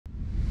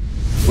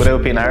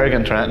Without being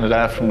arrogant or anything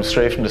like that,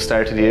 straight from the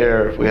start of the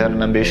year, we had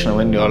an ambition to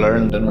win the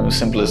All-Ireland, and it was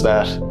simple as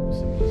that.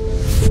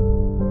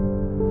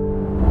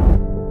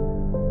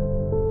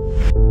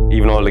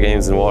 Even all the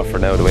games in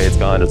Waterford now, the way it's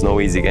gone, there's no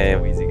easy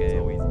game.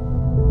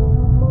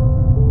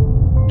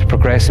 To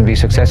progress and be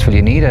successful,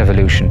 you need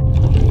evolution.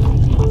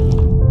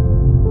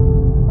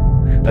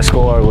 A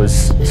score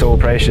was so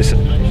precious.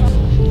 When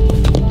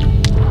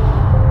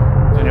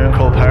you're in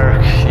Croke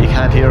Park, you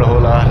can't hear a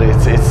whole lot.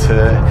 It's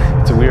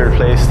a weird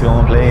place to go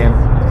and play in.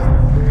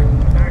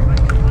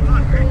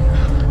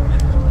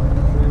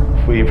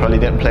 We probably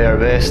didn't play our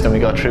best, and we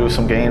got through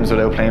some games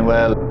without playing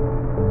well.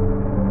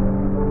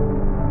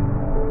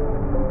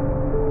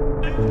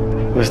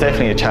 It was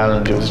definitely a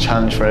challenge. It was a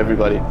challenge for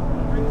everybody.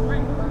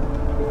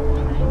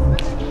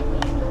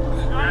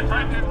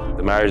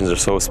 The margins are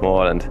so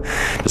small, and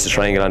just to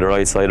try and get on the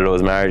right side of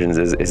those margins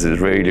is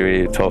really,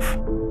 really tough.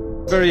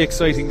 Very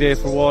exciting day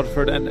for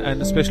Waterford and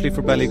especially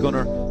for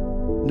Ballygunner.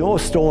 No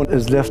stone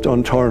is left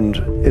unturned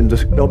in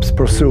the club's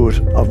pursuit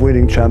of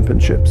winning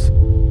championships.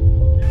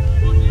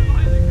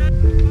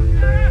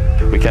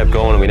 We kept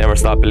going and we never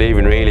stopped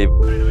believing, really.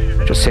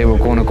 Just say we're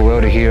going to go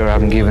out of here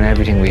having given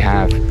everything we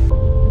have. You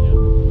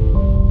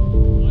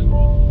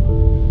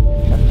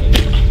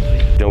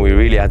know, we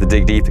really had to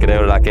dig deep to get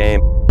out of that game.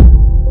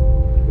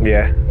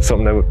 Yeah,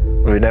 something that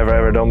we've never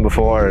ever done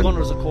before.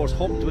 Gunners, of course,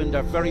 hoping to win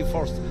their very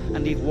first, and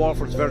indeed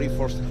Waterford's very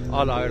first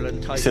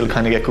All-Ireland title. Still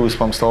kind of get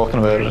goosebumps talking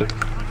about it.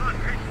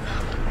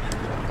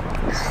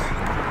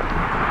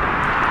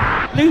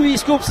 Louis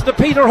scoops to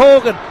Peter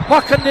Hogan.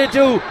 What can they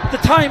do? The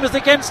time is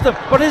against them,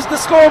 but is the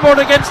scoreboard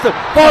against them?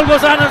 Ball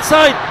goes on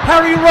inside.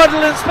 Harry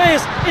Ruddle in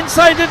space,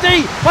 inside the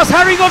D. What's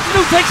Harry going to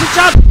do? Takes a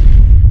shot.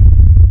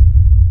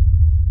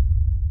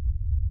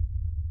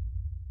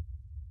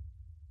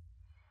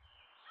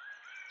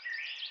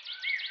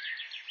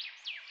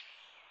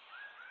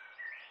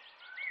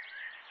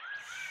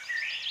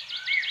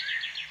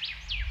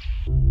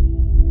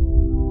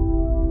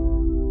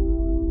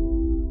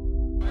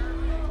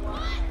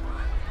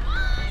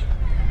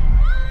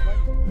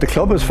 The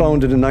club was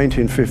founded in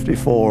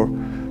 1954,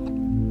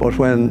 but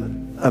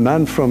when a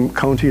man from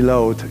County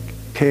Louth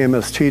came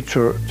as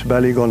teacher to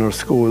Ballygunner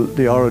School,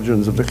 the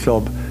origins of the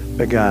club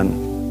began.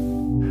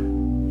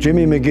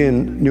 Jimmy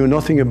McGinn knew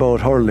nothing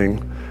about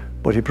hurling,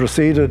 but he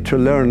proceeded to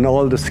learn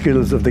all the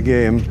skills of the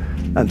game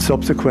and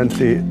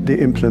subsequently the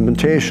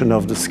implementation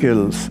of the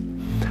skills.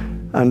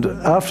 And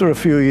after a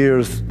few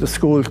years, the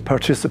school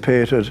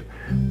participated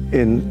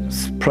in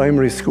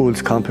primary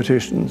schools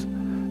competitions,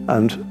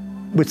 and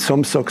with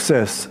some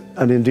success,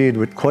 and indeed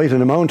with quite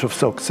an amount of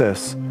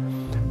success.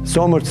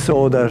 So much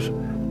so that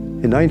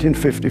in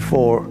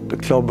 1954, the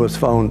club was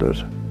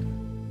founded.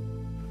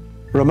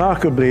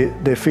 Remarkably,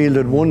 they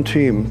fielded one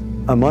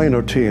team, a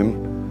minor team,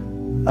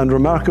 and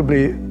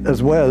remarkably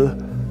as well,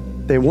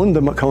 they won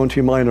the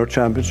County Minor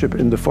Championship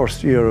in the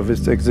first year of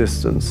its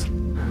existence.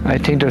 I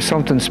think there's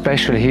something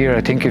special here. I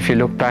think if you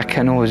look back,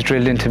 I know it was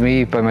drilled into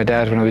me by my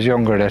dad when I was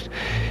younger that,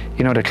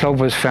 you know, the club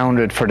was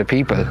founded for the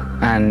people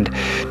and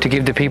to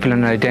give the people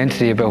an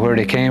identity about where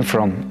they came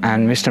from.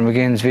 And Mr.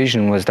 McGinn's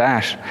vision was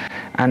that.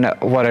 And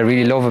what I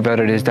really love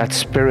about it is that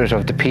spirit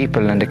of the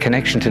people, and the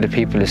connection to the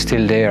people is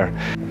still there.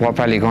 What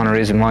Ballygunner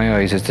is in my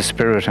eyes is the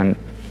spirit, and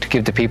to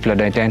give the people an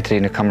identity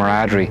and a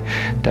camaraderie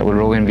that will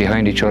row in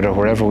behind each other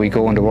wherever we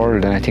go in the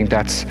world. And I think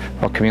that's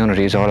what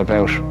community is all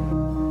about.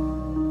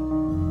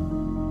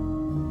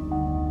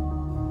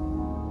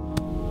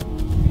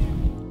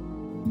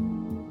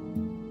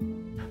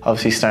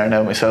 Obviously, starting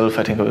out myself,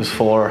 I think I was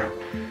 4.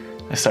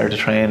 I started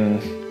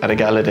training at a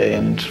gala day,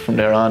 and from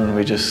there on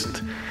we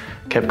just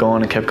kept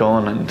going, and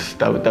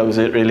that was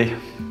it really.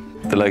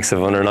 The likes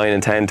of under 9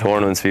 and 10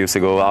 tournaments we used to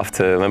go off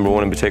to. I remember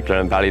one in particular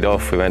in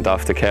Ballyduff. We went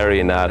off to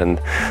Kerry and that,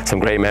 and some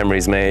great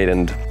memories made.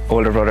 And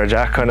older brother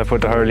Jack kind of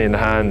put the hurling in the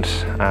hand.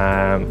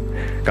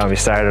 Got me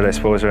started, I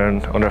suppose,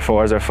 around under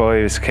 4s or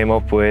 5s. Came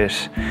up with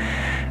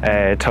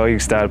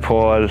Tiggs, Dad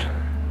Paul,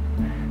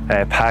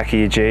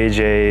 Packy,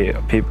 JJ,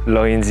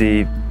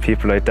 Linesy,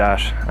 people like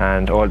that,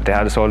 and they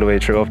had us all the way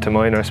through up to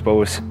minor, I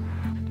suppose.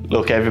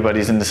 Look,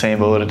 everybody's in the same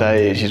boat at that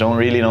age. You don't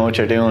really know what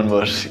you're doing,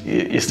 but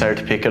you start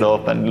to pick it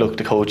up, and look,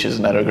 the coaches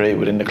and that are great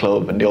within the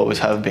club, and they always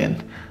have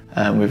been.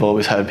 We've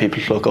always had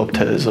people to look up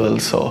to as well,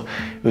 so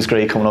it was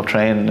great coming up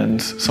training and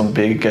some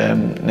big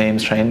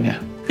names training you.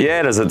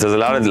 Yeah, there's a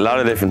lot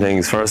of different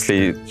things.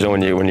 Firstly, you know,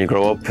 when you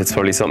grow up, it's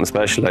probably something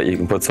special that you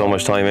can put so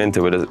much time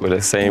into with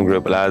the same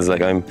group of lads.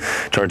 Like, I'm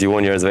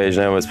 31 years of age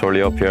now. It's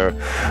probably up here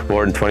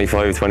more than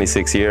 25,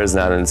 26 years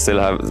now, and still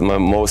have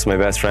most of my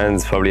best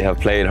friends probably have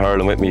played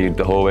hurling with me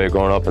the whole way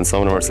growing up, and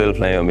some of them are still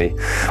playing with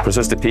me. But it's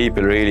just the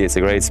people, really. It's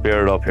a great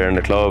spirit up here in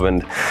the club,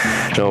 and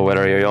you know,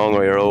 whether you're young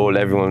or you're old,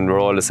 we're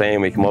all the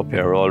same. We come up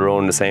here, we're all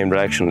rowing in the same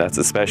direction. That's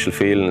a special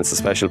feeling. It's a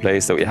special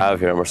place that we have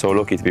here, and we're so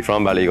lucky to be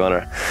from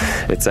Ballygunner.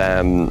 It's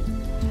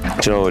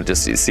you know,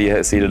 just see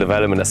the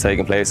development that's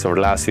taken place over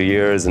the last few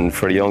years, and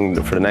for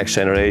the next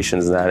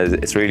generations, and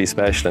that it's really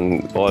special,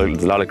 and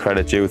there's a lot of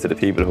credit due to the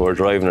people who are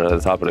driving it at the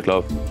top of the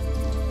club.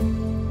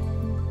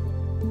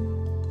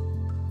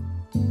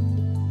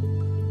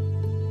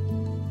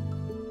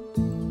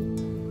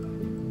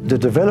 the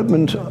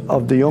development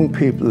of the young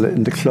people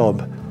in the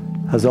club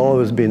has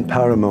always been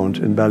paramount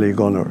in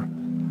Ballygunner.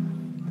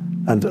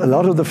 And a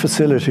lot of the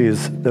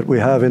facilities that we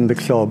have in the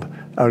club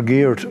are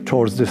geared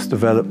towards this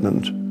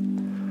development.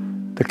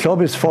 The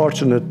club is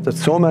fortunate that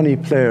so many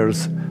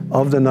players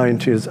of the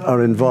 90s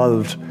are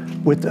involved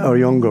with our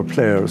younger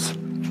players.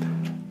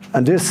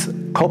 And this,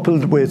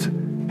 coupled with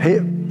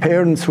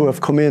parents who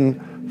have come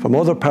in from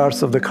other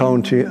parts of the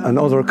county and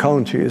other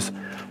counties,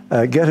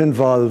 get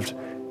involved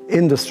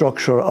in the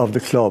structure of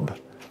the club.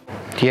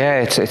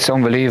 Yeah, it's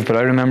unbelievable.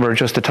 I remember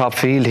just the top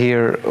field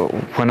here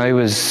when I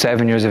was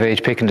 7 years of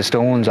age, picking the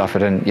stones off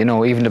it, and you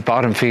know, even the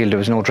bottom field, there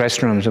was no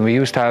dressing rooms, and we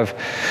used to have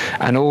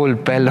an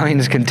old Bell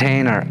Lines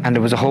container and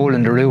there was a hole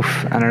in the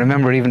roof, and I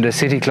remember even the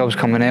city clubs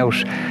coming out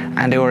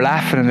and they were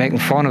laughing and making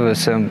fun of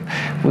us, and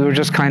we were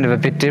just kind of a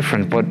bit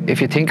different. But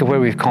if you think of where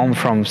we've come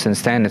from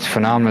since then, it's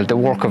phenomenal. The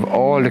work of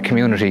all the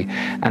community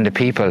and the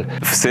people.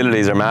 The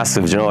facilities are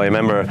massive, you know. I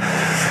remember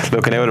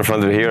looking out in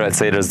front of it here, I'd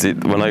say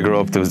when I grew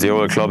up, there was the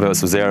old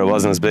clubhouse was there. It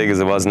wasn't as big as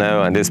it was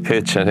now, and this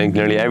pitch, I think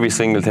nearly every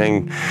single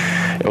thing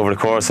over the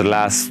course of the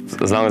last,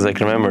 as long as I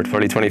can remember,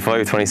 probably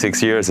 25,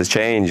 26 years has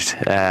changed,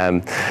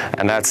 and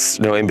that's,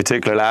 you know, in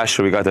particular last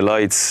year we got the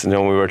lights. You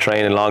know, we were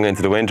training long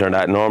into the winter, and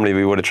that normally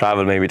we would have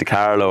travelled maybe to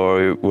Carlow or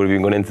we would have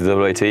been going into the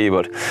WIT,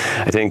 but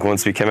I think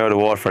once we came out of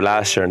Waterford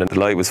last year and the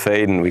light was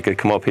fading, we could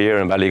come up here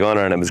in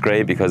Ballygunner, and it was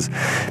great because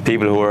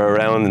people who were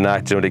around and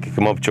that, you know, they could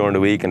come up during the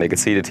week and they could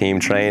see the team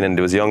train, and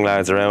there was young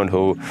lads around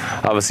who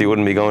obviously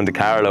wouldn't be going to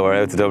Carlow or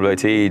out to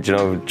WIT, you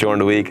know, during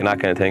the week and that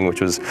kind of thing,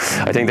 which was,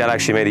 I think that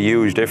actually made a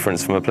huge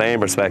difference from a playing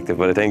perspective.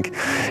 But I think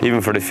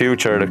even for the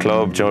future of the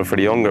club, you know, for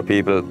the younger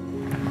people,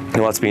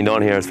 what's been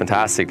done here is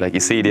fantastic. Like, you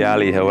see the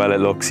alley, how well it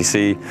looks. You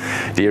see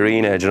the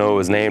arena, you know,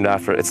 it's named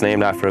after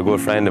a good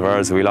friend of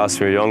ours who we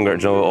lost when we were younger.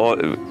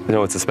 You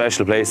know, it's a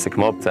special place to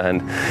come up to, and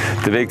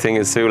the big thing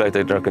is too, like,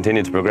 they're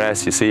continuing to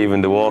progress. You see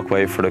even the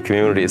walkway for the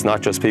community. It's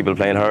not just people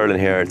playing hurling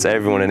here. It's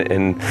everyone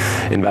in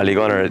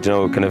Ballygunner, you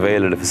know, can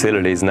avail of the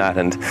facilities and that.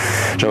 And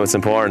you know, it's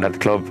important that the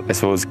club, I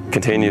suppose,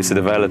 continues to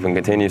develop and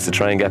continues to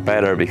try and get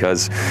better,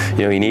 because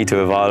you know, you need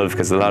to evolve,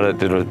 because we're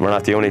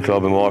not the only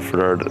club in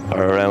Waterford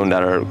or around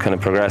that are kind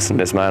of progressing in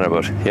this manner.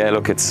 But yeah,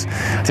 look, I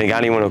think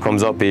anyone who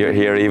comes up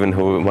here, even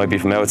who might be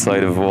from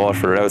outside of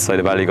Waterford or outside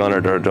of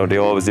Ballygunner, they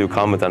always do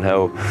comment on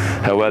how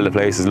well the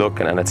place is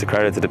looking, and it's a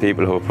credit to the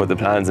people who put the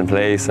plans in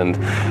place,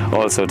 and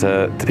also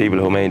to the people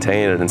who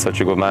maintain it in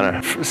such a good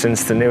manner.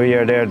 Since the new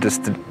year there,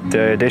 just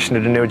the addition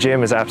of the new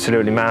gym is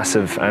absolutely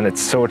massive, and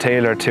it's so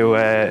tailored to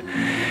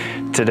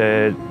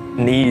the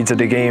needs of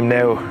the game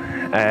now.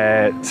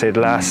 Say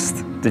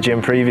the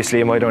gym previously,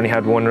 you might only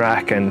had one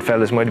rack and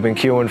fellas might have been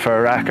queuing for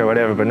a rack or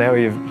whatever, but now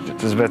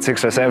there's about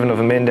 6 or 7 of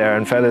them in there,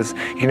 and fellas,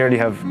 you can nearly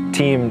have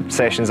team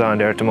sessions on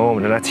there at the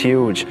moment, and that's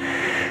huge,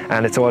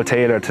 and it's all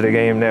tailored to the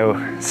game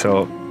now.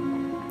 So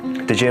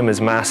the gym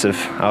is massive.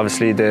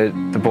 Obviously the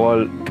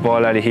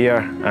ball alley here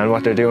and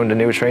what they're doing, the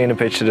new training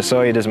pitch to the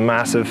side is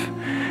massive.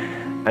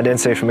 And then,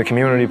 say, from a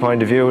community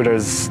point of view,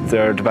 there's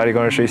the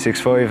Ballygunner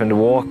 365, and the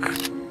walk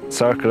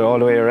circle all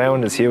the way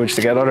around is huge,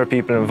 to get other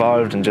people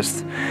involved, and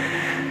just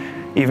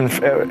even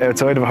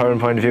outside of a hurling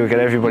point of view, get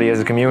everybody as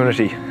a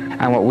community.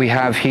 And what we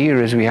have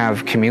here is we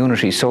have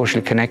community,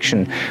 social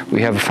connection.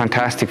 We have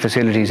fantastic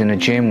facilities in a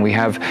gym. We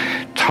have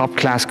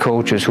top-class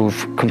coaches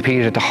who've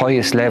competed at the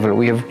highest level.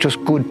 We have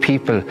just good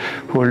people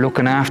who are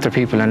looking after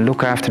people and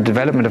look after the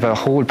development of a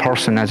whole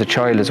person as a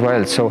child as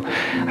well. So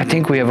I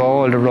think we have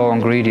all the raw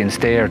ingredients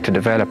there to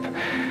develop.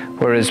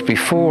 Whereas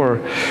before,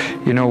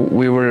 you know,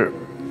 we were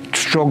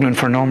struggling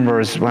for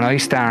numbers. When I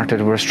started,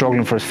 we were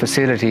struggling for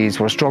facilities,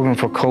 we were struggling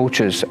for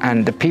coaches,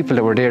 and the people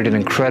that were there did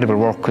incredible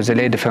work because they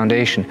laid the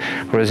foundation.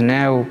 Whereas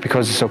now,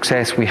 because of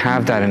success, we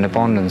have that in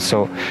abundance.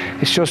 So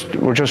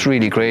we're just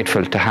really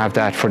grateful to have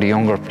that for the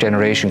younger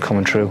generation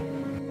coming through.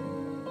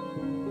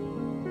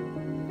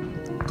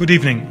 Good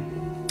evening.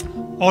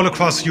 All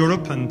across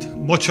Europe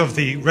and much of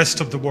the rest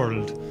of the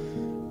world,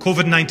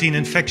 COVID-19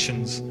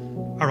 infections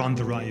are on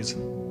the rise.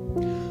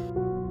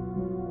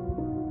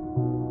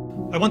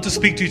 I want to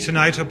speak to you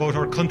tonight about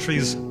our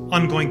country's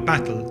ongoing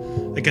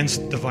battle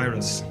against the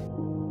virus.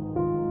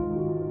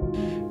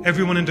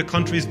 Everyone in the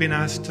country has been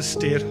asked to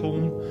stay at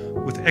home,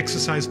 with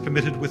exercise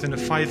permitted within a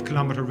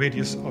 5-kilometre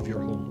radius of your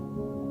home.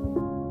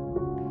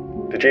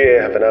 The GAA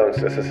have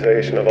announced a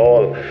cessation of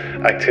all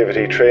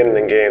activity, training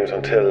and games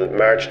until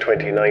March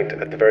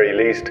 29th at the very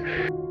least.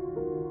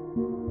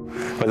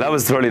 Well, that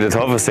was probably the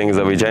toughest thing, is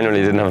that we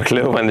genuinely didn't have a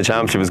clue when the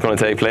championship was going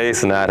to take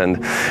place and that.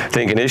 And I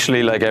think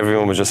initially, like,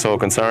 everyone was just so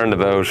concerned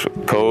about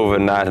COVID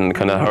and that, and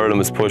kind of hurling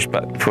was pushed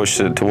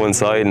to one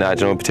side and that,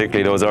 you know,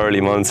 particularly those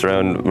early months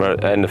around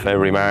end of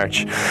February,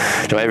 March.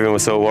 You know, everyone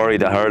was so worried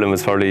that hurling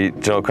was probably,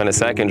 you know, kind of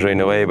secondary in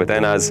a way. But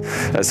then as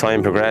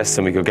time progressed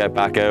and we could get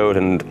back out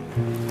and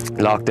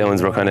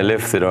lockdowns were kind of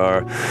lifted,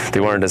 or they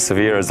weren't as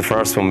severe as the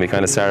first one, we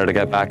kind of started to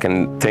get back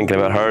and thinking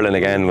about hurling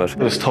again. But it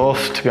was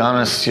tough, to be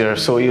honest. You're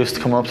so used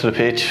to coming up to the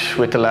pitch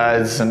with the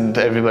lads and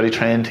everybody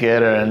trained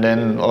together, and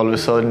then all of a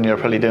sudden you're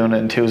probably doing it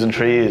in 2s and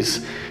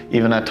 3s.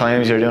 Even at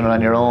times you're doing it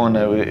on your own.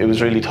 It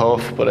was really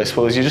tough, but I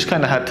suppose you just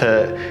kind of had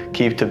to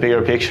keep the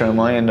bigger picture in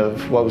mind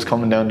of what was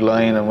coming down the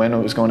line and when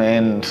it was going to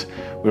end.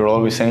 We were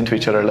always saying to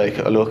each other, like,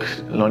 oh, look,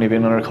 it'll only be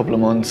another couple of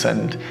months,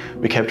 and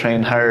we kept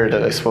training hard,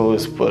 I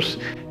suppose. But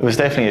it was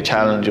definitely a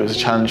challenge. It was a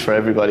challenge for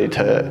everybody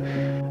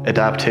to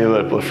adapt to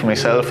it. But for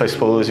myself, I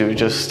suppose you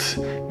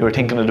were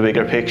thinking of the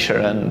bigger picture,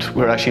 and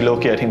we were actually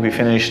lucky. I think we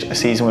finished a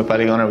season with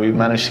Ballygunner. We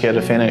managed to get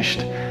it finished.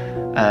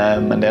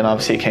 And then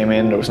obviously it came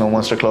in, there was no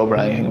Munster club or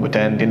anything, but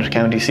then the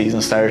inter-county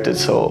season started,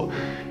 so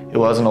it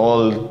wasn't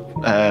all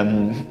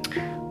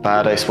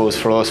bad, I suppose,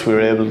 for us. We were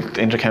able,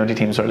 the inter-county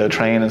teams were allowed to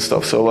train and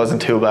stuff, so it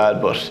wasn't too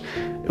bad, but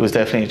it was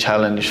definitely a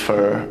challenge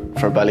for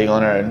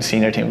Ballygunner and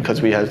senior team,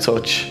 because we had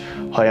such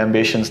high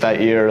ambitions that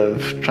year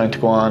of trying to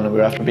go on, and we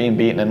were after being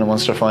beaten in the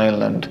Munster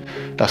final, and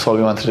that's all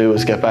we wanted to do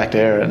was get back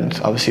there, and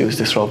obviously it was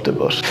disrupted.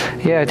 But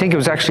yeah, I think it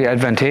was actually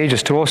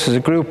advantageous to us as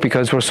a group,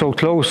 because we're so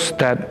close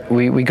that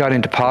we got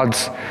into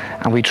pods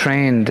and we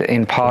trained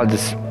in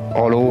pods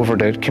all over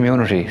the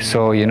community.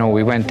 So, you know,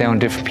 we went down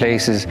different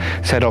places,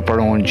 set up our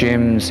own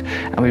gyms,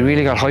 and we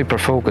really got hyper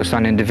focused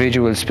on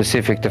individual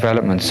specific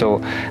development.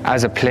 So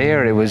as a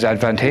player, it was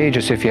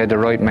advantageous if you had the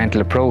right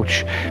mental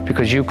approach,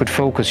 because you could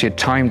focus, you had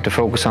time to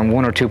focus on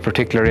 1 or 2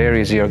 particular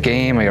areas of your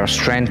game, or your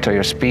strength, or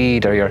your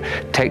speed, or your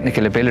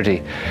technical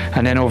ability.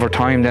 And then over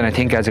time, then I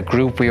think as a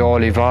group, we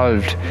all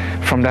evolved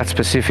from that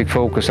specific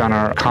focus on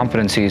our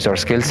competencies, our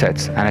skill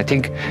sets. And I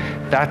think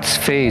that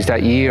phase,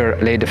 that year,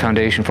 laid the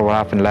foundation for what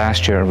happened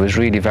last year. It was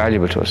really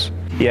valuable to us.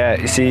 Yeah,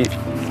 you see,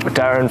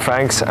 Darren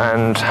Franks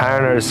and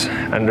Harners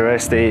and the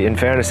rest, in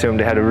fairness to them,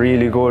 they had a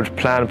really good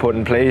plan put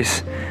in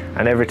place,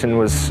 and everything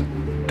was,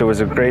 there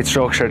was a great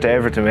structure to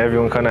everything.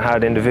 Everyone kind of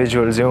had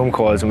individual Zoom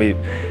calls, and we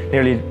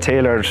nearly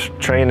tailored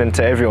training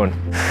to everyone.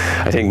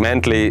 I think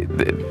mentally,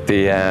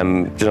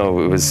 you know,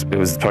 it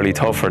was probably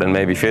tougher than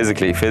maybe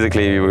physically.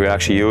 Physically, we were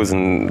actually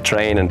using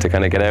training to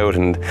kind of get out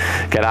and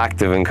get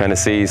active and kind of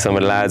see some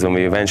of the lads when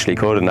we eventually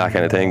could and that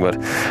kind of thing. But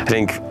I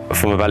think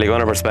from a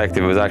Ballygunner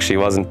perspective, it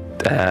wasn't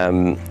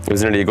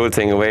really a good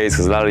thing in ways,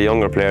 because a lot of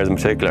younger players in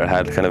particular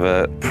had kind of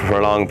a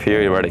prolonged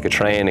period where they could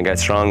train and get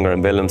stronger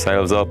and build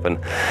themselves up. And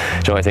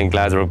you know, I think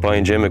lads were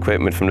buying gym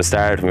equipment from the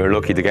start, and we were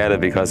lucky to get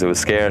it because it was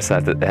scarce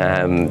at the,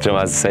 you know,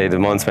 as I say, the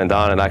months went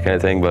on and that kind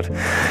of thing. But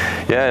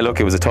yeah, look,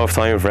 it was a tough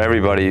time for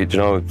everybody. You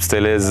know, it's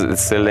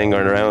still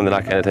lingering around and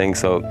that kind of thing.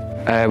 So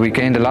we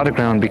gained a lot of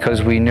ground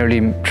because we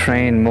nearly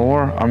trained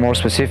more or more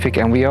specific,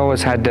 and we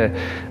always had the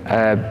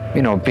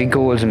you know, big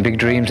goals and big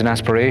dreams and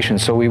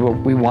aspirations. So we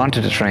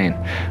wanted to train.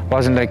 It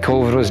wasn't like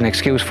COVID was an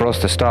excuse for us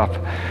to stop.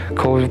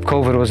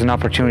 COVID was an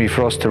opportunity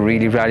for us to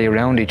really rally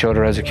around each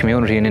other as a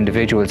community and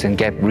individuals and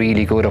get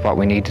really good at what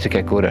we needed to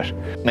get good at.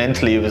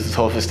 Mentally, it was the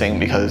toughest thing,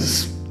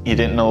 because you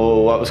didn't know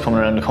what was coming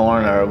around the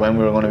corner or when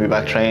we were going to be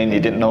back trained. You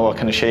didn't know what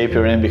kind of shape you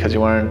were in, because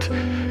you weren't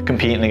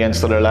competing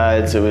against other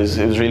lads. It was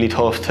really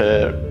tough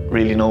to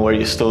really know where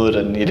you stood,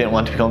 and you didn't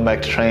want to be coming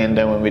back to train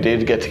then when we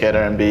did get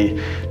together and be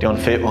the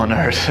unfit one,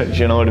 or do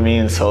you know what I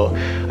mean? So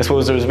I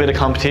suppose there was a bit of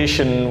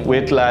competition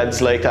with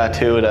lads like that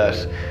too,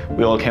 that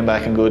we all came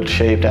back in good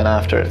shape then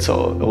after it,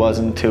 so it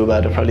wasn't too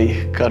bad. It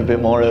probably got a bit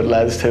more out of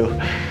lads too.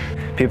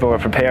 People were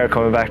prepared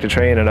coming back to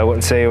train, and I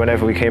wouldn't say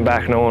whenever we came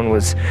back no one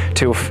was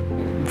too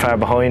far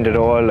behind at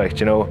all. Like,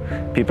 you know,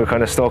 people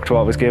kind of stuck to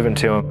what was given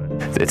to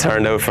them. It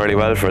turned out fairly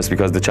well for us,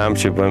 because the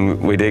championship, when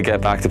we did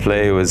get back to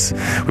play,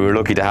 we were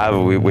lucky to have it.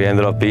 We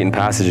ended up beating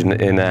Passage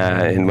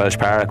in Welsh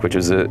Park, which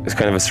was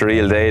kind of a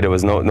surreal day. There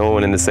was no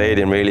one in the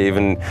stadium really.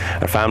 Even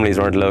our families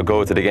weren't allowed to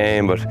go to the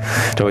game, but you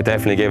know, it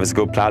definitely gave us a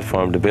good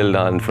platform to build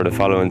on for the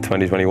following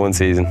 2021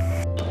 season.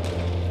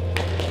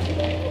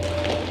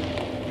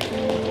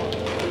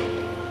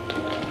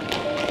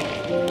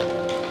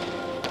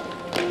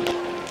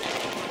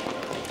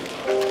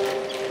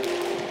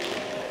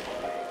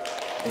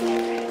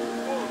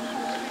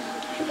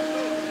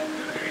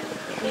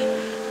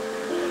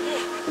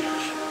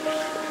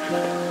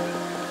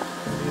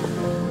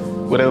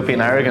 Without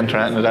being arrogant or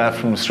anything like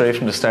that, straight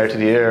from the start of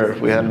the year,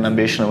 we had an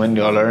ambition to win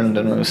the All-Ireland,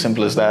 and it was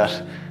simple as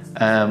that.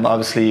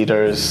 Obviously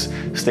there's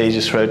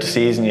stages throughout the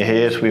season you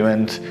hit.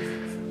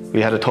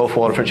 We had a tough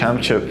Waterford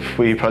Championship.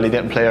 We probably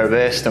didn't play our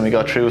best, and we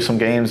got through some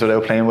games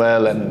without playing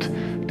well, and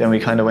then we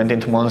kind of went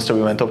into Munster.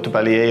 We went up to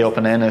Ballya up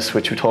in Ennis,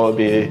 which we thought would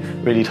be a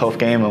really tough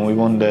game, and we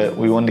won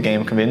the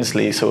game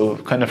convincingly. So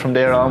kind of from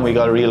there on we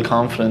got a real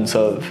confidence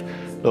of,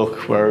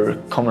 look, we're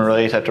coming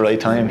right at the right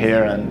time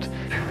here. And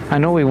I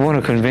know we won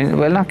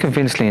not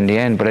convincingly in the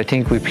end, but I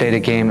think we played a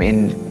game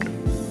in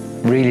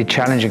really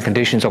challenging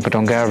conditions up at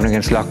Dungarvan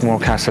against Lockmore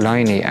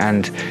Castellini,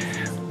 and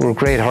we're a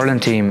great hurling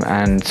team,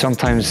 and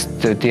sometimes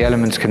the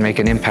elements can make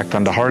an impact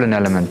on the hurling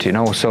element, you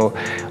know, so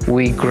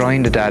we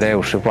grinded that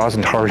out. It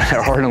wasn't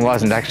hurling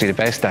wasn't actually the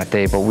best that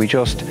day, but we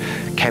just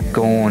kept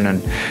going,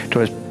 and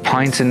there was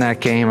points in that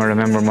game. I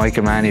remember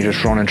Michael Manny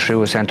just running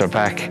through a centre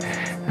back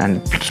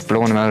and just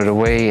blowing him out of the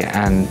way,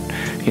 and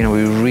you know,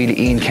 we really,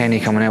 Ian Kenny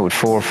coming out with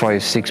 4,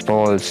 5, 6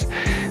 balls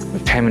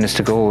with 10 minutes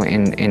to go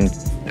in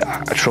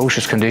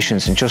atrocious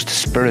conditions, and just the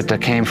spirit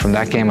that came from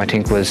that game I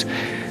think was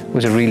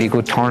a really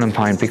good turning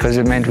point, because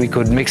it meant we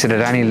could mix it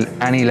at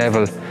any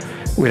level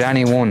with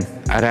anyone,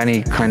 at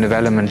any kind of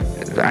element,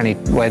 any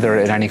weather,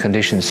 at any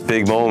conditions.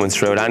 Big moments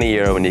throughout any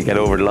year when you get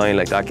over the line,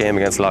 like that game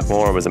against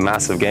Lockmore was a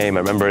massive game. I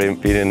remember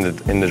being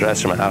in the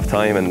dressing room at half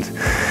time, and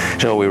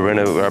you know, we were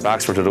our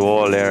backs were to the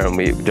wall there, and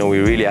we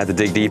really had to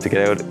dig deep to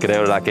get out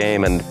of that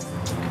game. And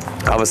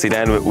obviously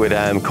then with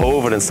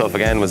COVID and stuff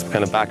again was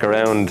kind of back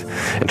around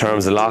in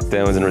terms of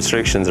lockdowns and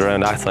restrictions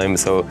around that time.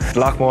 So the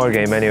Lockmore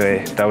game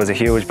anyway, that was a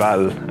huge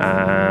battle,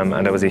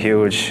 and it was a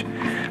huge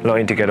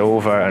line to get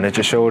over, and it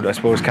just showed, I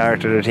suppose,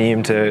 character of the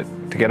team to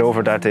get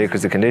over that day,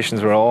 because the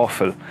conditions were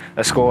awful.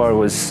 A score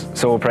was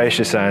so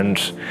precious, and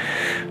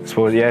I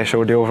suppose, yeah,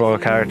 showed the overall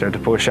character to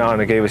push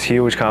on. It gave us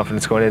huge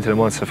confidence going into the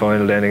Munster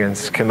final then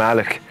against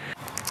Kilmallock.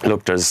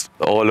 Look, there's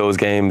all those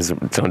games,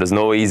 there's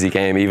no easy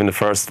game. Even the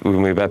first,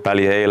 when we bet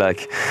Ballyhay,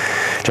 like,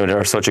 you know,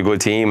 they're such a good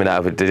team and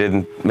that, but they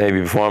didn't maybe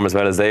perform as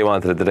well as they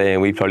wanted today,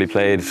 and we probably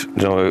played,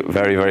 you know,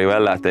 very, very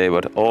well that day.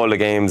 But all the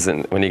games,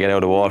 and when you get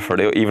out of Waterford,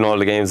 even all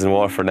the games in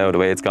Waterford now, the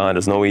way it's gone,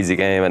 there's no easy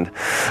game. And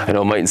I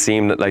know it mightn't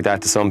seem like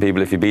that to some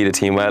people if you beat a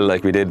team well,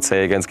 like we did,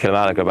 say, against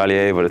Kilmallock or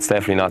Ballyhay, but it's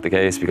definitely not the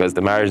case, because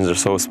the margins are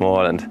so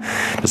small, and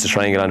just to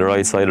try and get on the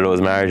right side of those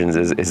margins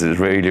is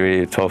really,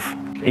 really tough.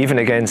 Even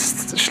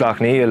against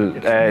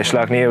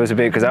Schlockneil was a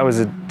big, because that was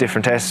a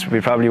different test.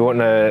 We probably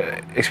wouldn't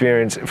have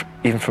experienced,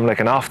 even from like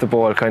an off the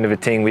ball kind of a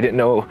thing. We didn't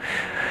know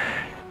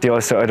the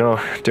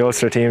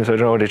Ulster teams. I don't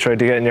know, they tried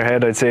to get in your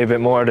head, I'd say, a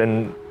bit more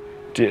than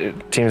the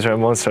teams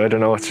around Munster. I don't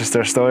know, it's just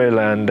their style,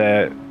 and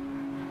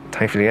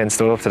thankfully again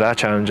stood up to that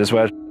challenge as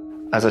well.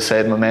 As I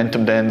said,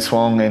 momentum then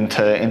swung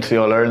into the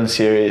All-Ireland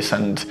series,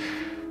 and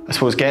I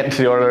suppose getting to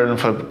the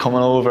All-Ireland for coming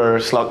over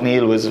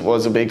Schlockneil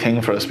was a big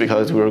thing for us,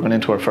 because we were going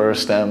into our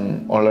first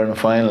All-Ireland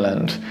final,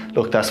 and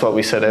look, that's what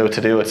we set out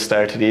to do at the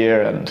start of the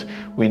year, and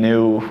we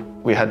knew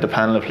we had the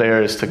panel of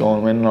players to go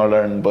and win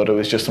All-Ireland, but it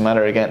was just a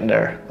matter of getting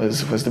there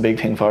was the big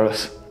thing for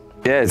us.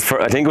 Yeah,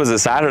 I think it was a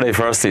Saturday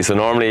firstly, so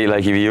normally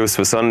like you'd be used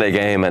to a Sunday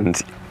game and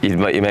you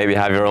maybe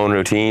have your own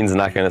routines and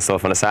that kind of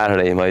stuff. On a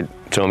Saturday you might,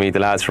 you know, meet the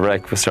lads for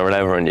breakfast or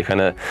whatever, and you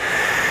kind of,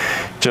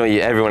 you know,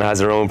 everyone has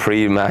their own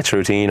pre-match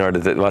routine or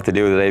what they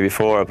do the day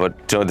before, but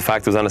you know, the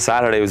fact it was on a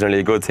Saturday was really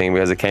a good thing,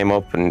 because it came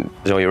up and,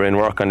 you know, you were in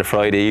work on the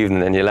Friday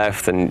evening and you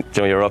left, and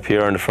you know, you're up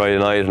here on the Friday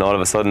night, and all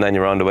of a sudden then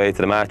you're on the way to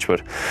the match.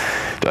 But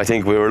I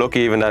think we were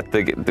lucky even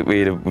that we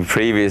had a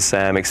previous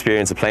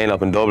experience of playing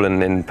up in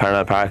Dublin in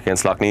Parnell Park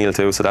against Lockneil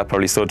too, so that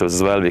probably stood to us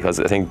as well,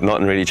 because I think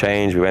nothing really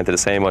changed. We went to the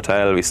same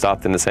hotel, we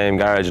stopped in the same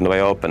garage on the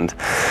way up, and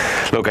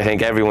look, I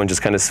think everyone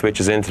just kind of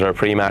switches into their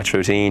pre-match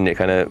routine. You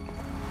kind of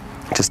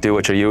just do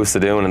what you're used to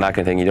doing and that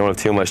kind of thing. You don't have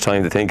too much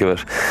time to think of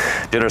it.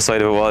 The other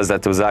side of it was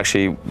that there was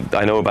actually,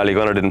 I know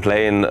Ballygunner didn't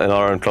play in an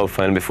All-Ireland club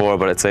final before,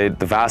 but I'd say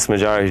the vast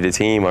majority of the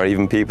team, or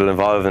even people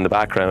involved in the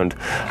background,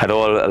 had a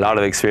lot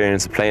of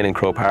experience of playing in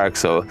Croke Park.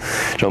 So,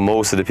 you know,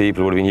 most of the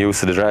people would have been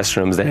used to the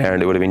dressing rooms there,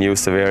 and they would have been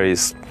used to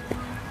various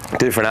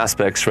different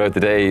aspects throughout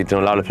the day. You know,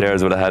 a lot of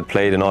players would have had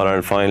played in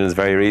All-Ireland finals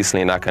very recently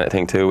and that kind of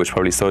thing too, which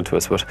probably stood to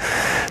us. But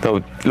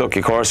no, look,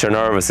 of course you're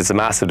nervous. It's a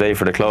massive day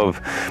for the club,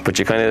 but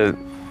you kind of,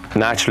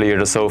 naturally you're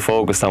just so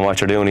focused on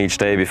what you're doing each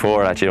day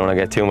before that you don't want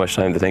to get too much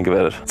time to think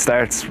about it. It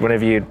starts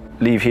whenever you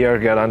leave here,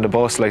 get on the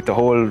bus. Like the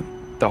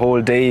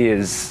whole day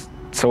is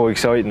so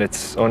exciting.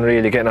 It's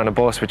unreal. You're getting on a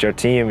bus with your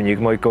team, and you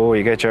might go,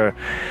 you get your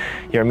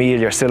meal,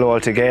 you're still all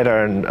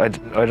together, and I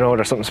don't know,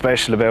 there's something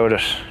special about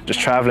it, just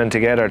travelling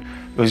together.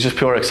 It was just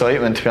pure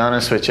excitement, to be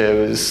honest with you.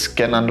 It was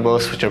getting on the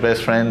bus with your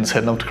best friends,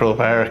 heading up to Croke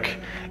Park,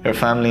 your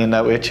family and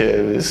that with you.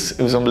 It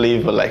was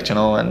unbelievable, like, you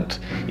know, and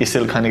you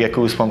still kind of get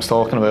goosebumps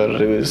talking about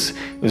it. It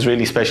was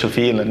really special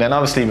feeling. And then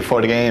obviously before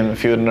the game, a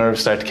few of the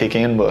nerves start to kick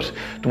in, but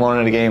the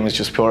morning of the game was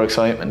just pure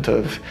excitement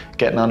of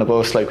getting on the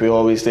bus like we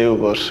always do,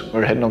 but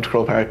we're heading up to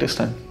Croke Park this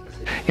time.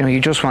 You know, you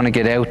just want to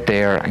get out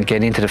there and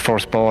get into the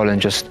first ball and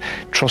just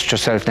trust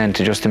yourself then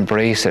to just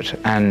embrace it,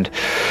 and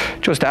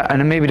just that,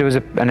 and maybe there was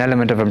an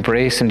element of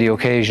embracing the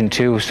occasion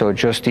too. So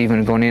just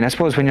even going in, I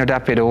suppose when you're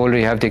that bit older,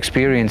 you have the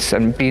experience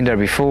and been there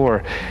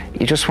before,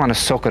 you just want to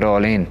suck it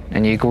all in,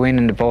 and you go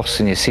in the bus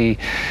and you see,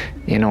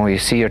 you know, you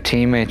see your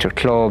teammates, your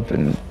club,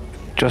 and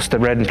just the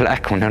red and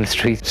black going down the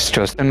street. It's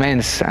just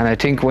immense, and I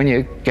think when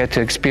you get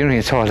to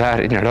experience all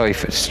that in your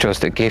life, it's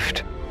just a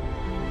gift.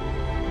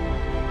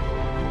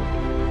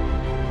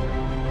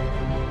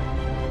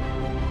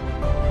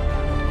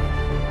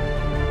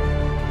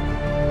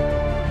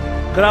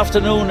 Good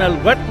afternoon,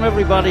 I'll welcome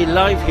everybody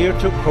live here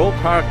to Croke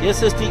Park.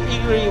 This is the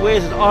eagerly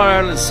awaited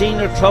All-Ireland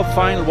Senior Club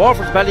Final.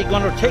 Waterford's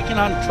Ballygunner taking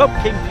on Club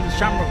Kingpins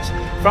Shamrocks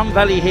from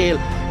Ballyhale,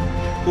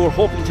 who are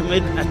hoping to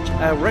win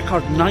a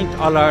record 9th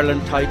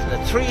All-Ireland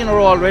title. 3 in a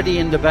row already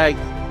in the bag.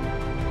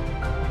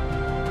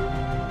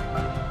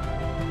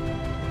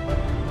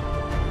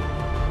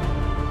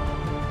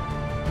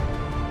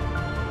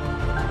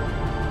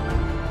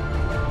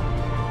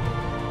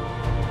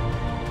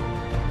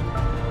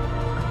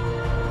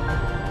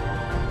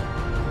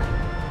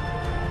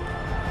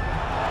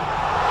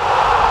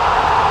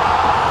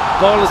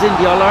 ball is in,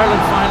 the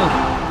All-Ireland final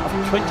of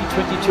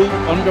 2022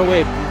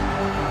 underway.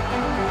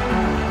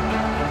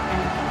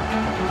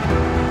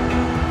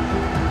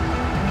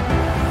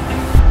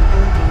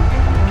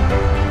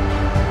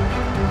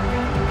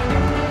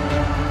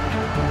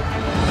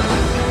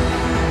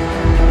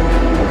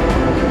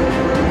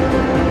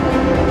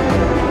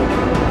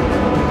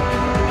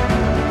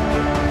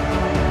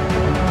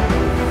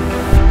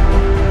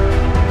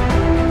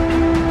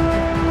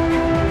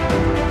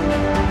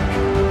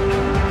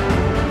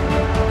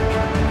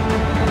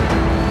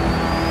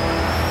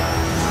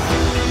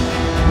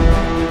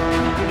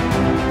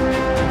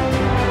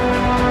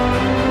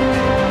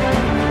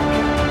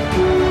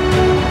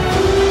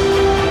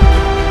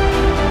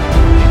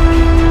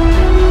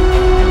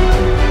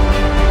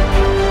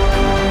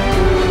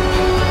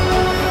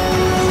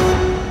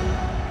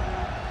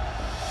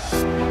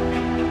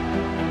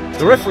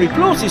 The referee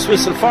blows his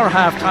whistle for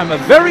half-time. A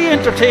very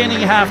entertaining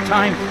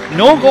half-time.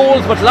 No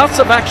goals, but lots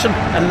of action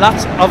and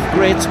lots of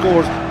great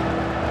scores.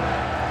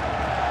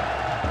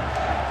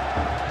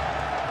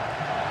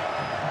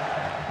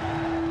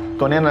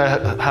 Going in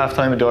at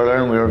half-time at the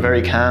All-Ireland, we were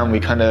very calm. We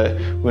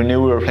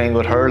knew we were playing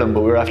good hurling,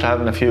 but we were after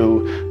having a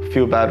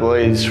few bad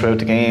wides throughout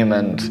the game.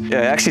 And yeah,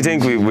 I actually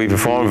think we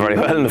performed very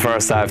well in the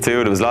first half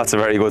too. There was lots of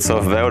very good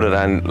stuff about it,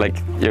 and like,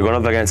 you're going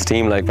up against a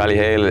team like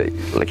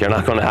Ballyhale, like, you're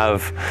not going to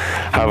have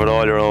it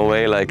all your own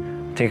way. Like,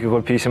 I think a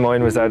good peace of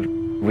mind was that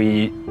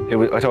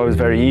I thought it was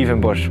very even,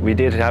 but we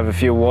did have a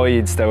few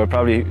wides that were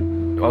probably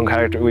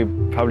uncharacteristic. We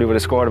probably would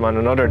have scored them on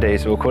another day,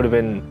 so it could have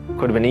been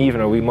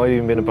even, or we might have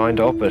even been a point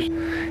up it.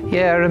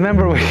 Yeah, I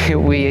remember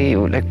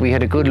we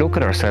had a good look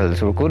at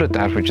ourselves. We were good at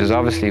that, which is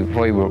obviously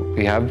why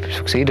we have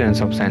succeeded in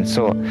some sense.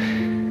 So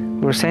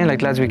we were saying,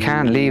 like, lads, we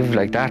can't leave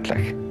like that.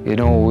 Like, you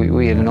know,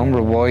 we had a number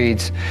of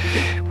wides.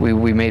 We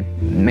made,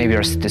 maybe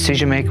our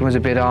decision making was a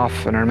bit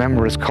off, and I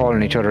remember us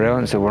calling each other out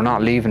and said, we're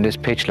not leaving this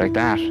pitch like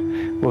that.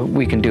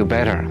 We can do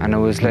better. And it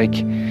was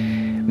like,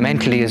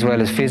 mentally as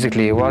well as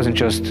physically, it wasn't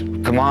just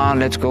come on,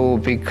 let's go,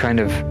 big kind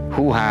of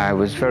hoo-ha. It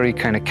was very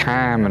kind of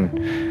calm,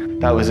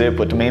 and that was it.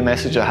 But the main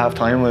message at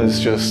half-time was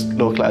just,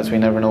 look lads, we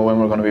never know when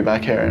we're going to be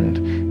back here, and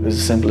it was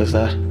as simple as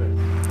that.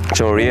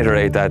 So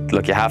reiterate that,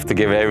 look, you have to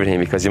give everything,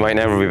 because you might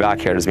never be back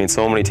here. There's been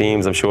so many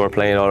teams, I'm sure,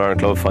 playing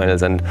All-Ireland club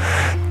finals, and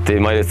they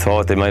might have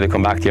thought they might have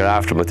come back the year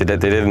after, but they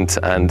didn't.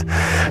 And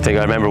I think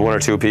I remember one or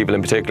two people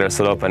in particular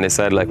stood up and they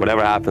said, like,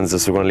 whatever happens,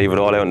 we're going to leave it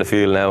all out in the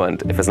field now, and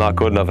if it's not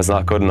good enough, it's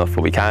not good enough.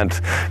 But we can't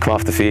come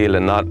off the field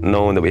and not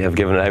knowing that we have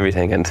given it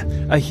everything. And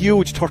a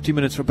huge 30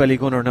 minutes for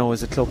Ballygunner now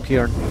as a club,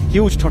 Kieran.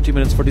 Huge 30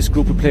 minutes for this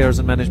group of players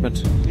and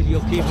management.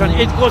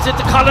 It goes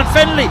into Colin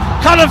Fennelly.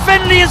 Colin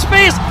Fennelly in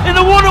space in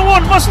a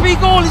 1-on-1, must be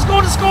goal. He's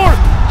going to score.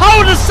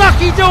 How does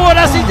Saki do it,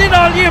 as he did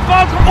all year?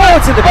 Ball comes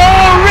it's in the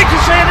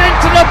ricocheting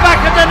into the back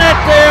of the net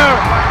there.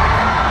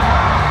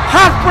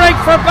 Half break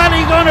for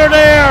Ballygunner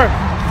there.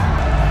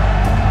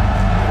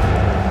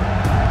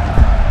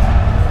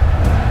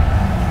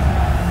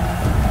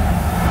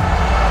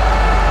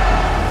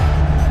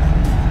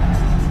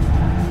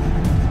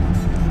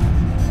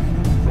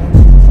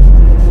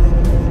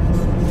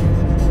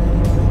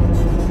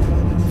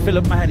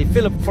 Philip Mahoney.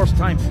 Philip first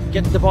time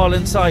getting the ball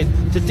inside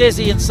to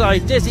Desi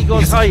inside. Desi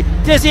goes high.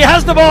 Desi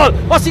has the ball.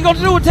 What's he going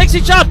to do? Takes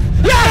his shot.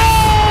 Goal!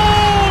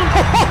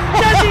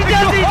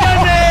 Desi!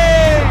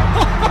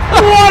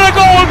 What a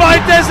goal by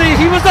Desi!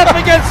 He was up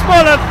against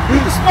Mullen,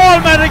 the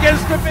small man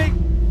against the big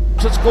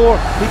to score.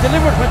 He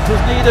delivered when it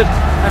was needed,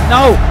 and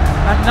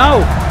now,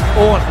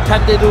 Owen,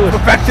 can they do it?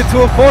 We're back to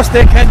 2, of course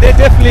they can. They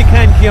definitely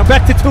can, Keane.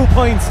 Back to 2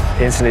 points.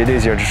 Instantly, it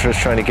is. You're just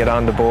trying to get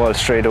on the ball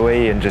straight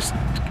away and just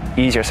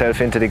ease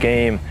yourself into the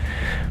game.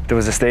 There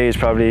was a stage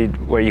probably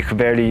where you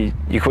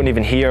couldn't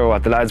even hear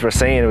what the lads were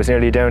saying. It was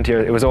nearly down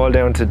to it was all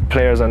down to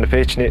players on the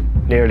pitch.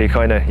 Nearly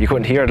you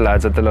couldn't hear the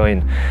lads at the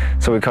line.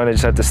 So we kind of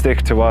just had to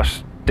stick to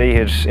what they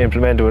had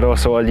implemented with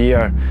us all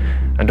year,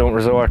 and don't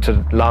resort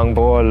to long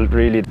ball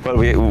really. Well,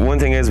 one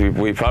thing is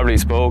we probably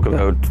spoke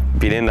about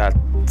being in that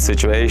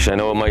situation. I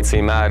know it might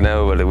seem mad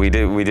now, but we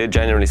did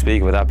genuinely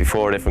speak about that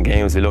before different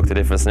games. We looked at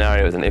different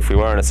scenarios, and if we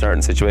were in a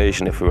certain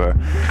situation, if we were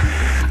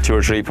 2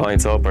 or 3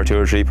 points up or 2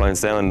 or 3 points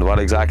down, what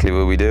exactly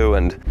would we do?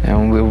 And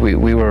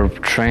we were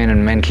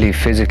training mentally,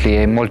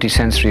 physically, a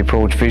multi-sensory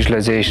approach,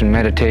 visualization,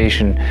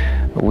 meditation.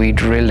 We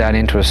drilled that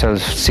into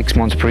ourselves 6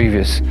 months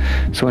previous.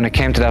 So when it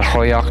came to that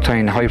high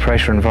octane, high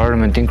pressure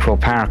environment in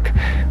Croke Park,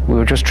 we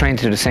were just trained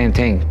to do the same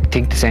thing,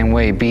 think the same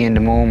way, be in the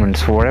moment.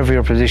 So wherever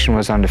your position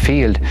was on the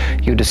field,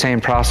 you had the same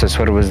process,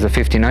 whether it was the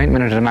 59th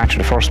minute of the match or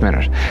the first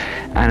minute.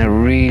 And it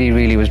really,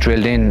 really was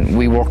drilled in.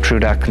 We worked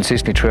through that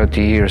consistently throughout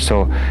the year.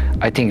 So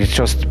I think it's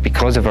just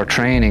because of our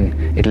training,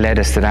 it led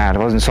us to that. It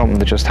wasn't something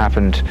that just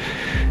happened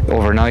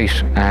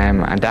overnight.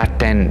 And that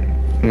then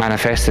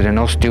manifested in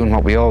us doing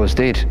what we always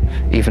did,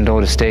 even though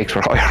the stakes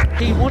were higher.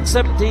 He won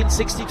 17,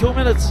 62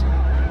 minutes.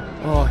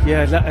 Oh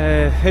yeah,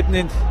 heading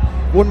in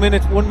 1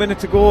 minute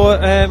to go.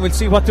 We'll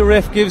see what the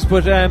ref gives,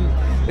 but a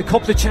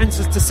couple of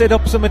chances to set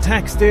up some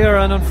attacks there,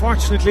 and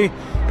unfortunately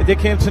they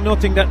came to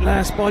nothing. That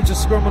last ball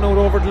just skirming out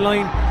over the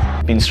line.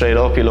 Being straight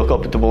up, you look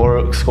up at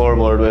the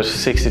scoreboard with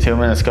 62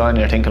 minutes gone,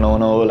 you're thinking, oh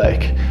no,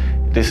 like,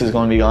 this is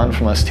going to be gone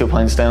from us, 2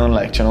 points down,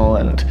 like, you know,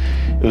 and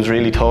it was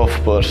really tough,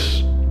 but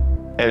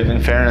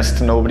in fairness,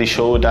 nobody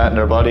showed that in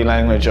their body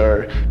language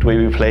or the way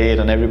we played,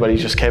 and everybody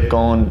just kept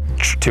going.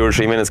 2 or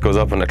 3 minutes goes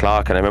up on the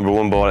clock, and I remember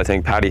one ball, I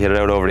think Paddy hit it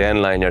out over the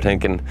end line. You're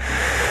thinking,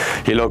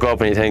 you look up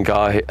and you think,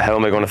 oh, how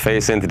am I going to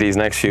face into these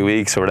next few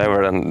weeks or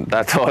whatever, and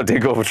that thought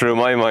did go through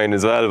my mind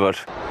as well. But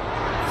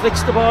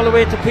flicks the ball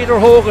away to Peter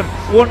Hogan,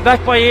 won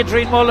back by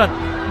Adrian Mullen.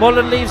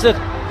 Mullen leaves it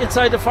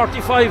inside the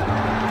 45.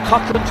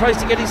 Coughlin tries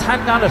to get his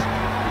hand on it,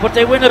 but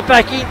they win it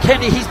back. Ian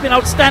Kenny, he's been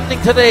outstanding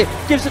today,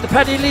 gives it to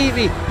Paddy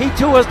Levy. He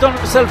too has done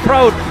himself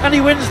proud, and he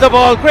wins the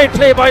ball. Great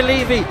play by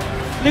Levy.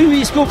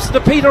 Levy scoops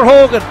to Peter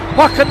Hogan.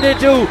 What can they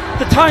do?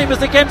 The time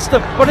is against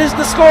them, but is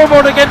the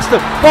scoreboard against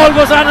them? Ball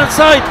goes on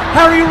inside.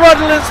 Harry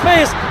Ruddle in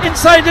space,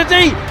 inside the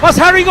D.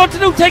 What's Harry going to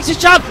do? Takes a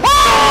shot. Oh!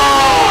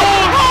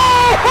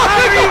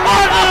 Harry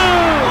Ruddle!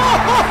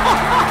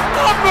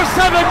 Number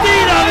 17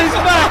 on his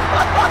back.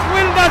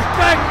 Will that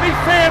back be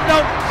framed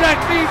out Jack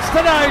Beats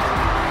tonight?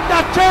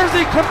 That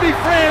jersey could be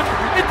framed.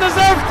 It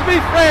deserves to be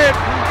framed.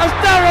 As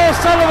Darragh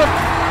O'Sullivan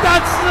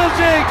dances the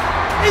jig.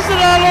 Is it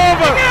all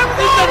over?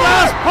 Is the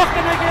last puck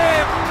in the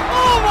game?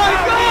 Oh my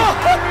God!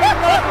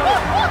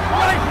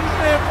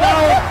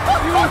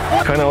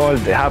 Kind of all,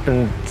 it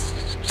happened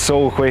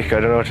so quick, I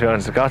don't know, to be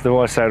honest. I got the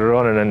ball, started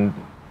running, and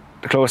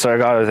the closer I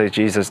got, I was like,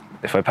 Jesus,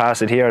 if I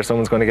pass it here,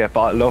 someone's going to get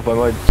bottled up. I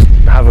might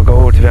have a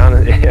go, to be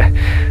honest. Yeah.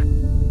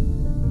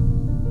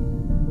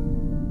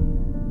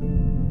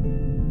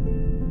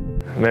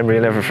 Memory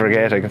you'll never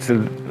forget. I can still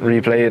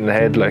replay it in the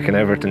head, like in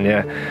Everton,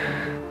 yeah.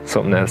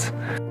 Something else.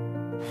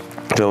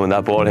 So when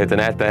that ball hit the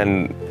net,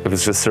 then it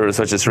was just sort of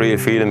such a surreal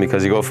feeling,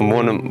 because you go from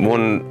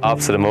one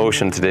opposite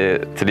emotion to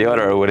the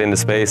other within the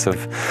space of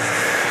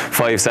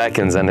 5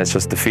 seconds, and it's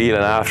just the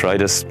feeling after. I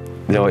just,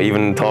 you know,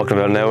 even talking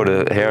about it now,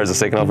 the hairs are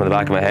sticking up in the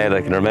back of my head.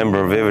 I can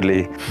remember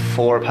vividly.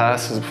 4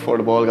 passes before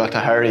the ball got to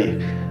Harry,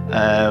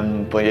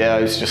 but yeah,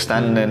 I was just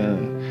standing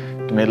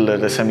in the middle of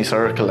the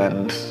semicircle,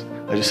 and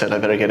I just said I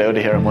better get out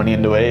of here, I'm money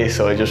in the way.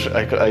 So I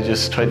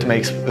just tried to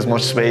make as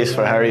much space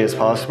for Harry as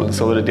possible, and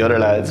so did the other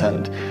lads.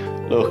 And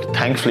look,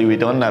 thankfully we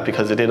done that,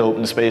 because it did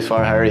open the space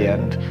for Harry,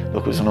 and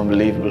look, it was an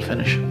unbelievable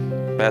finish.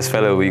 Best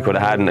fellow we could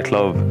have had in the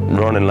club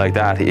running like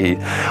that. I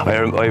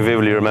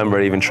vividly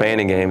remember even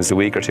training games a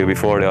week or 2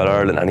 before the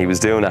All-Ireland, and he was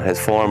doing that. His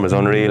form was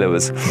unreal. It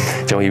was,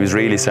 you know, he was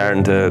really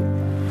starting to,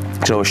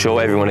 you know, show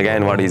everyone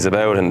again what he's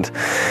about, and,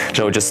 you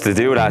know, just to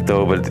do that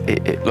though. But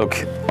look,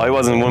 I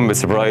wasn't one bit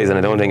surprised, and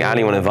I don't think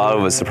anyone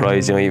involved was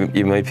surprised. You know,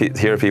 you might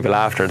hear people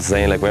after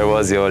saying like, where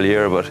was he all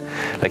year? But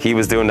like, he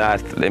was doing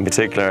that in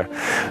particular.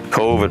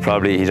 COVID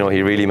probably, you know,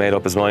 he really made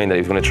up his mind that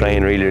he was going to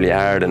train really, really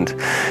hard, and,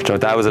 you know,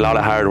 that was a lot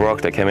of hard work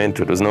that came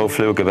into it. There was no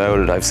fluke about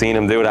it. I've seen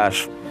him do that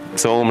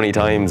so many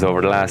times over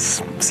the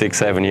last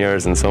 6-7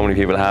 years, and so many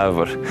people have.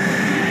 But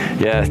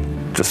yeah,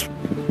 just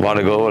what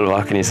a goal,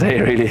 what can you say,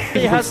 really?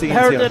 He has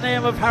heard the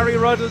name of Harry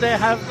Ruddle, they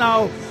have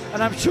now,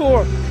 and I'm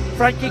sure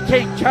Frankie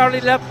King,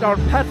 Charlie Lepner,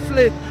 Pat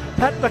Flynn,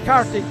 Pat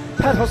McCarthy,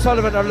 Pat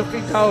O'Sullivan are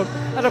looking down,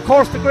 and of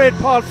course the great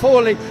Paul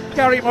Foley,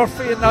 Gary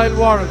Murphy and Niall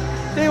Warren.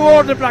 They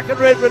wore the black and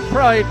red with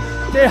pride.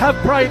 They have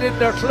pride in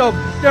their club.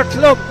 Their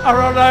club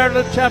are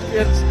All-Ireland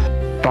champions.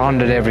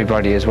 Bonded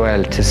everybody as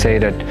well, to say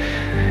that,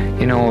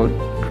 you know,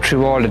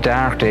 through all the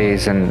dark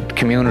days and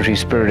community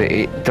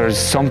spirit, there's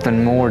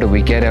something more that we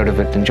get out of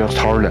it than just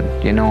hurling,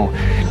 you know.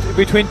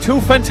 Between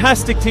 2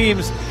 fantastic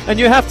teams, and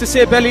you have to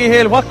say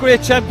Ballyhale, what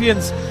great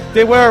champions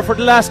they were for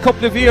the last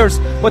couple of years.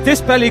 But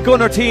this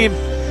Ballygunner team,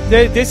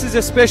 this is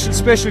a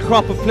special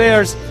crop of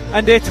players,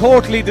 and they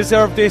totally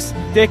deserve this.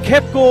 They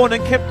kept going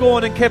and kept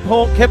going and kept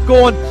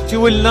going. You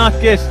will not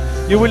get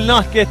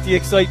the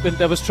excitement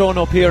that was thrown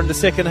up here in the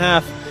second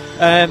half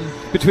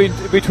between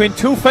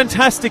 2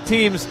 fantastic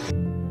teams.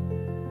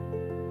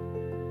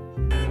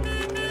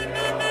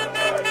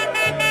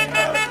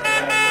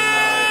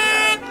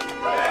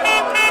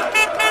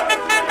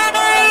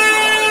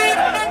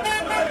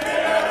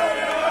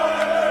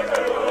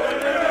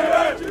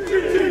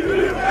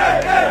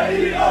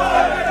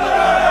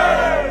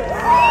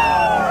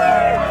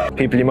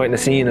 People you mightn't have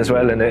seen as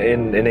well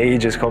in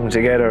ages come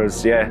together. It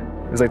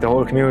was like the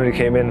whole community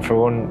came in for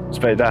one.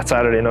 That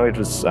Saturday night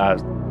was a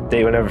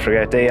day we'll never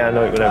forget. Day and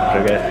night we'll never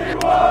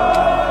forget.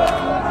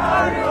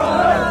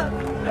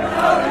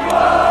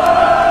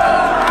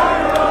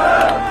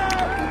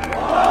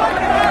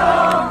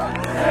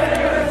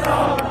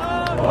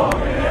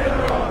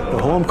 The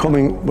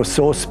homecoming was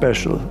so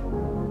special.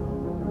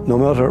 No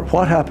matter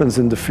what happens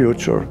in the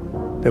future,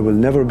 there will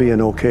never be an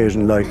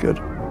occasion like it,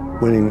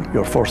 winning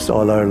your first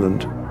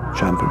All-Ireland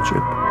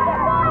championship.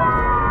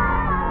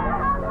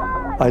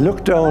 I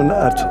looked down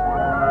at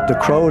the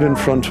crowd in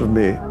front of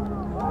me,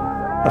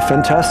 a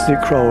fantastic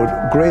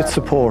crowd, great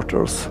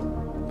supporters,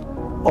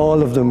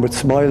 all of them with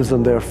smiles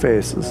on their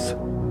faces.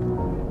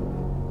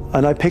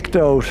 And I picked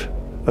out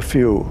a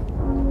few.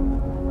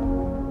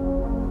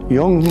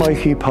 Young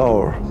Mikey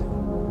Power,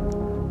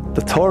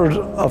 the third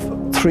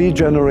of 3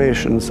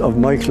 generations of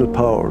Michael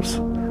Powers,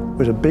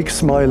 with a big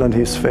smile on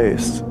his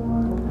face.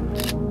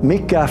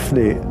 Mick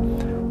Gaffney,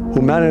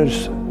 who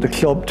managed the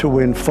club to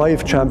win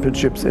 5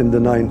 championships in the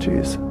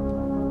 90s,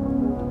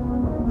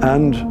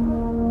 and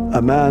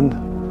a man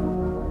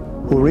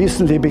who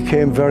recently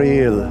became very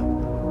ill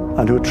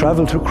and who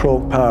travelled to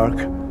Croke Park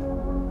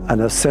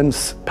and has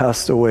since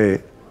passed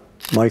away,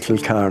 Michael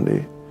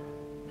Carney.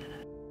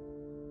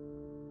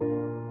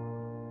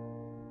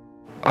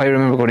 I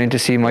remember going in to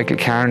see Michael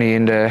Carney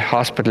in the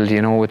hospital,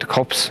 you know, with the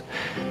cups,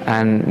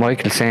 and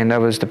Michael saying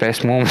that was the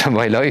best moment of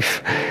my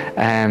life,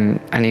 and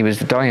he was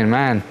the dying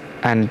man,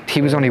 and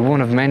he was only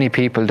one of many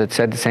people that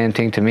said the same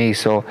thing to me.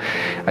 So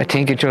I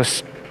think it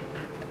just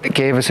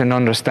gave us an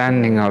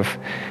understanding of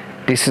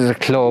this is a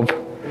club,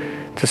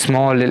 it's a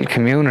small little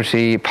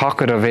community,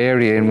 pocket of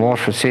area in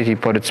Waterford City,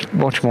 but it's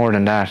much more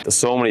than that. There's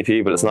so many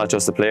people, it's not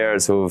just the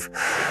players who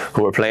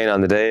are playing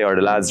on the day or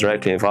the lads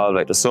directly involved.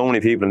 Like, there's so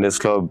many people in this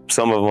club,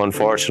 some of them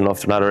unfortunate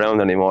enough they're not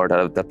around anymore,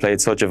 that played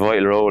such a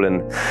vital role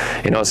in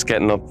us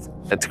getting up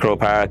at Croke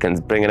Park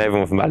and bringing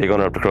everyone from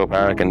Ballygunner up to Croke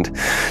Park, and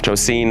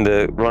seeing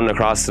the run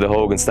across to the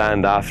Hogan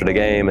stand after the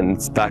game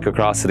and back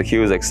across to the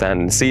Cusack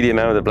stand and see the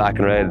amount of black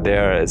and red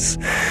there is,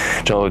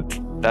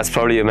 that's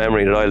probably a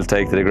memory that I'll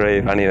take to the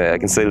grave anyway. I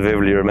can still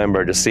vividly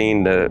remember just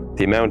seeing the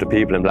amount of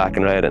people in black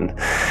and red, and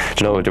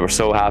they were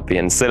so happy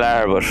and still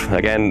are, but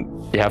again,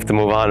 you have to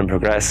move on and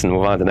progress and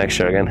move on to next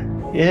year again.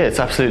 Yeah, it's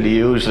absolutely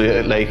huge.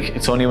 Like,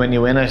 it's only when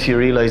you win it you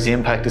realise the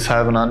impact it's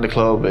having on the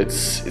club.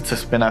 It's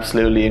just been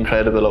absolutely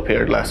incredible up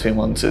here the last few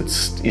months.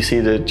 You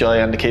see the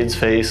joy on the kids'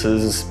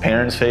 faces,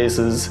 parents'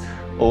 faces,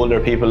 older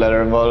people that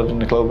are involved in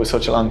the club for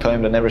such a long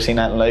time that never seen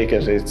anything like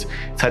it. It's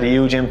had a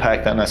huge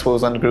impact, and I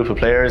suppose on the group of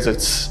players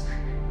it's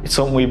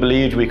something we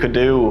believed we could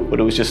do, but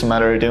it was just a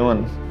matter of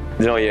doing.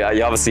 You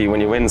obviously, when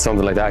you win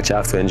something like that, you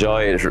have to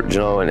enjoy it,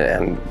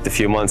 and the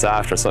few months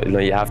after, so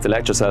you have to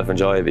let yourself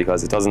enjoy it,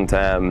 because it doesn't,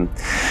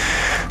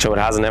 it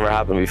hasn't ever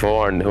happened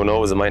before, and who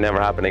knows, it might never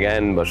happen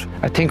again. But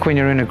I think when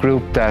you're in a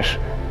group that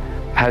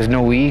has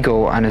no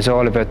ego and is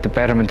all about the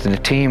betterment of the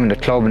team and the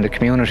club and the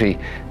community,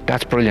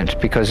 that's brilliant,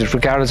 because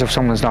regardless if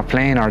someone's not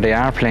playing or they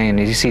are playing,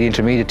 as you see the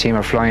intermediate team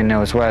are flying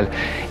now as well,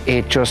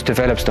 it just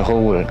develops the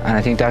whole, and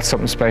I think that's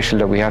something special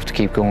that we have to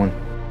keep going.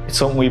 It's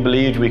something we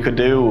believed we could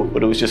do,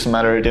 but it was just a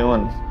matter of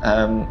doing,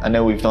 and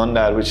now we've done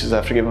that, which is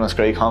after giving us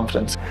great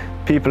confidence.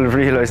 People have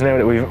realised now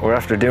that we're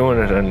after doing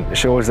it, and it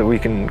shows that we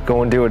can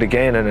go and do it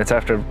again, and it's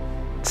after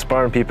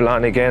spurring people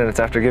on again, and it's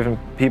after giving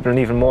people an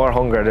even more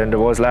hunger than there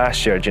was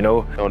last year,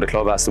 The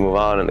club has to move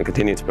on and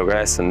continue to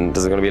progress, and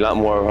there's going to be a lot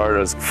more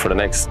hurdles for the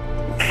next,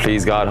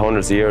 please God,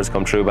 hundreds of years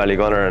come through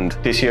Ballygunner. And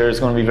this year is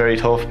going to be very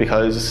tough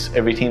because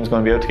every team's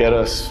going to be out to get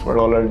us. We're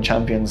All-Ireland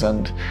champions,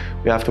 and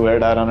we have to wear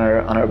that on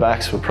our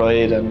backs with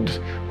pride and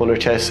hold our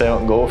chests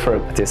out and go for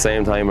it. At the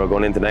same time, we're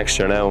going into next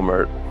year now, and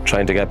we're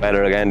trying to get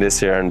better again this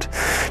year, and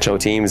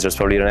teams, there's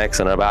probably the next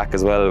on our back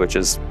as well, which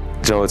is,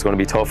 it's going to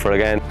be tougher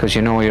again. Because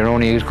you're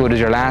only as good as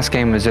your last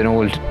game, is an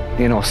old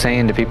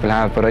saying that people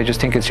have, but I just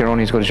think you're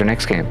only as good as your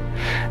next game,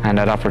 and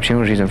that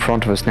opportunity is in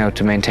front of us now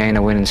to maintain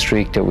a winning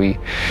streak. That we're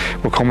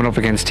coming up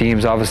against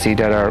teams obviously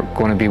that are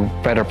going to be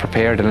better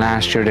prepared than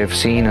last year. They've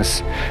seen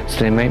us, so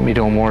they might be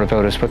doing more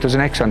about us, but there's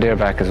an X on their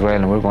back as well,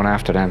 and we're going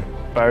after them.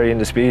 Barry in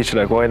the speech,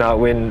 why not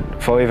win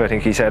 5, I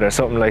think he said, or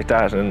something like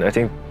that, and I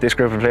think this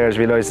group of players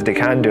realise that they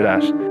can do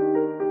that.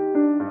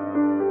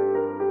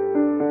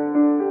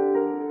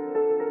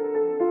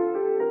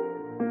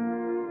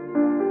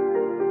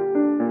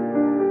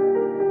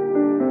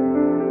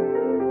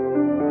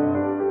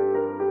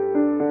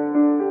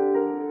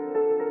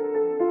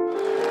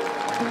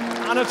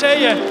 And I tell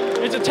you,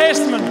 it's a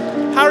testament.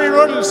 Harry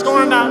Ruddle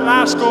scoring that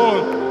last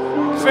goal.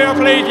 Fair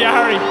play to you,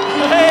 Harry.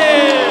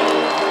 Hey!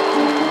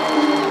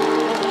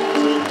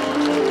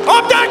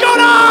 Up the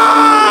Gunner!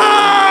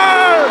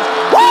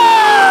 Woo!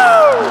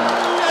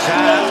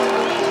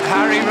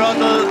 Harry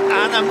Ruddle,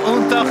 Anam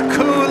Untach,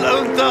 cool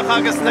Untach,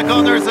 agus na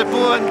Gunners a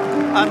buan,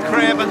 an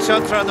Crab and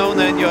Shutra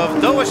Nona, and you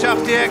have Doa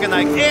Shaftieg and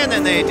like N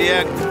and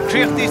Adieg,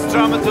 Krichti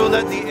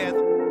Stramatula, the end.